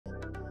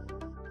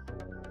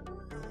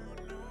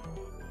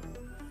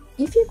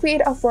If you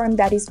create a form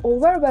that is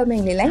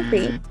overwhelmingly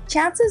lengthy,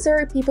 chances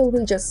are people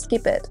will just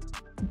skip it.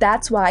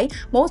 That's why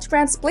most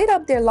brands split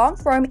up their long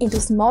form into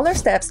smaller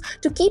steps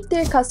to keep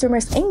their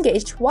customers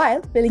engaged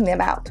while filling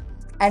them out.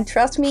 And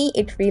trust me,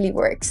 it really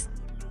works.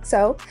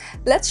 So,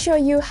 let's show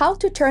you how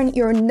to turn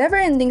your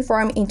never-ending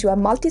form into a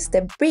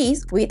multi-step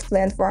breeze with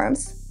Fluent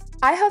Forms.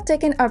 I have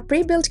taken a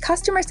pre-built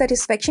customer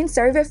satisfaction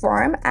survey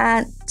form,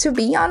 and to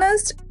be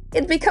honest,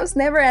 it becomes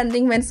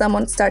never-ending when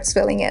someone starts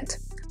filling it.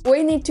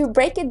 We need to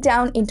break it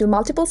down into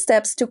multiple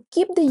steps to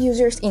keep the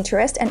user's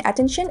interest and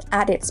attention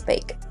at its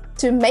peak.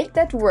 To make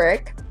that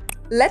work,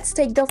 let's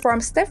take the form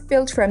step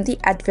field from the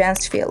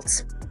advanced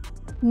fields.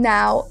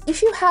 Now,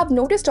 if you have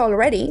noticed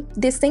already,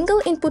 this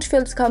single input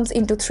field comes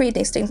into three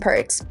distinct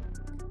parts.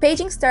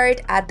 Paging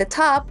start at the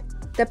top,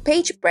 the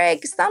page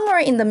break somewhere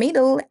in the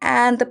middle,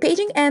 and the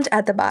paging end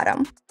at the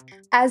bottom.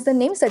 As the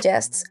name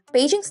suggests,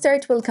 paging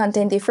start will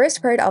contain the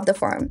first part of the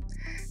form.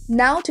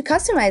 Now to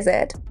customize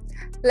it,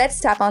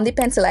 let's tap on the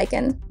pencil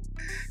icon.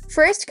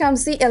 First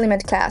comes the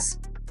element class.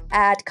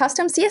 Add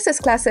custom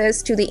CSS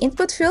classes to the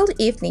input field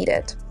if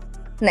needed.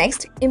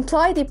 Next,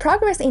 employ the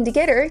progress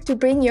indicator to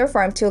bring your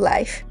form to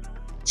life.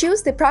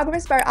 Choose the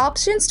progress bar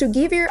options to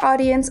give your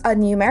audience a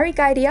numeric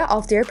idea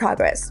of their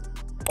progress,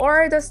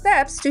 or the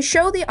steps to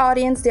show the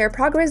audience their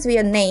progress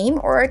via name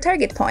or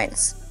target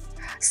points.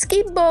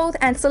 Skip both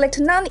and select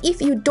none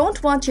if you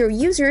don't want your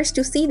users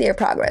to see their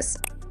progress.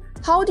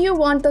 How do you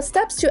want the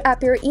steps to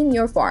appear in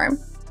your form?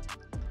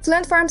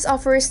 Fluent Forms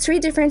offers 3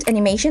 different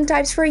animation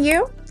types for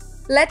you.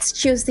 Let's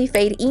choose the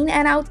fade in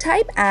and out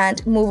type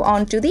and move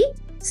on to the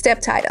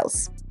step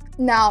titles.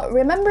 Now,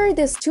 remember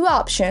these 2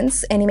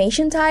 options,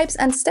 animation types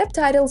and step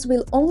titles,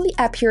 will only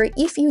appear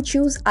if you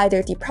choose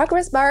either the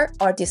progress bar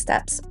or the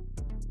steps.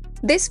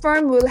 This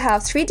form will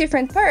have 3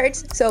 different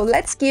parts, so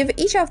let's give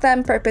each of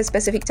them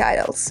purpose-specific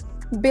titles.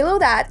 Below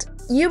that,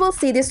 you will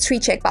see these 3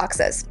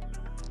 checkboxes.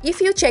 If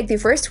you check the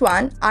first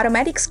one,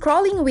 automatic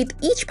scrolling with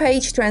each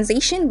page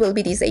transition will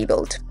be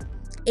disabled.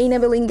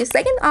 Enabling the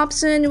second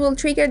option will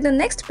trigger the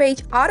next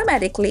page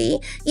automatically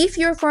if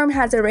your form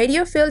has a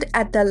radio field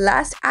at the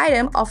last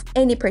item of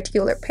any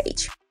particular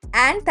page.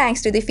 And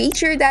thanks to the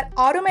feature that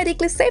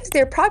automatically saves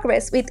their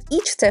progress with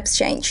each step's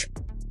change,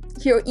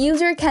 your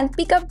user can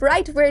pick up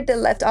right where they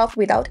left off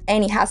without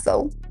any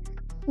hassle.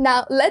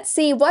 Now let's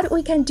see what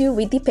we can do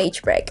with the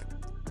page break.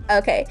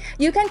 Okay,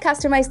 you can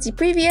customize the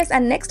previous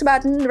and next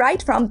button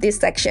right from this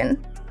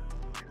section.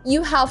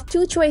 You have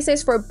 2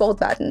 choices for both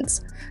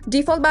buttons,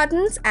 default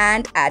buttons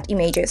and add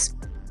images.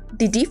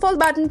 The default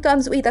button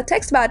comes with a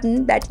text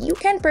button that you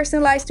can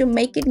personalize to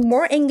make it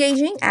more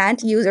engaging and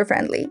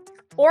user-friendly.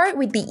 Or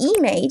with the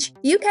image,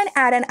 you can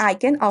add an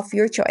icon of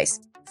your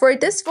choice. For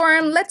this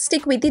form, let's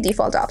stick with the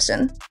default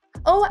option.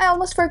 Oh, I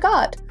almost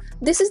forgot!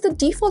 This is the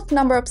default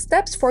number of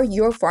steps for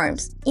your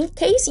forms. In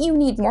case you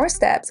need more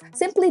steps,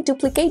 simply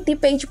duplicate the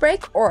page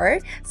break or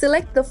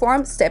select the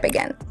form step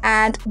again.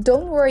 And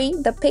don't worry,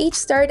 the page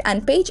start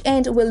and page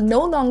end will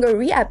no longer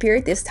reappear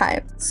this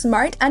time.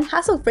 Smart and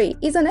hassle-free,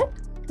 isn't it?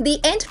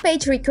 The end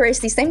page requires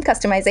the same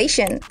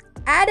customization.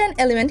 Add an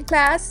element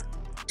class,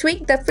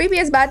 tweak the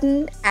previous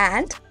button,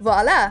 and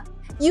voila!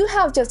 You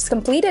have just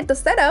completed the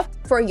setup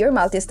for your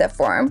multi-step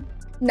form.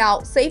 Now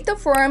save the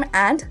form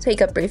and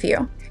take a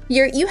preview.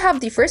 Here you have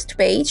the first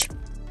page.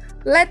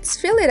 Let's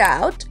fill it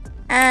out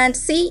and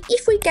see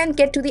if we can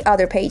get to the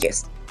other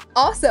pages.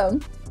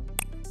 Awesome!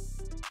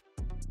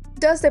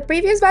 Does the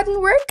previous button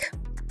work?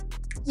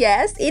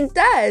 Yes, it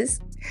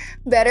does!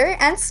 Better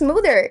and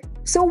smoother.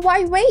 So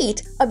why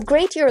wait?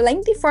 Upgrade your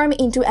lengthy form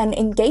into an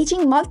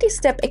engaging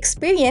multi-step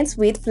experience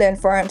with Fluent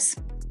Forms.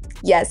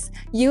 Yes,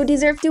 you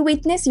deserve to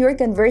witness your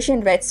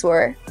conversion rate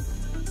soar.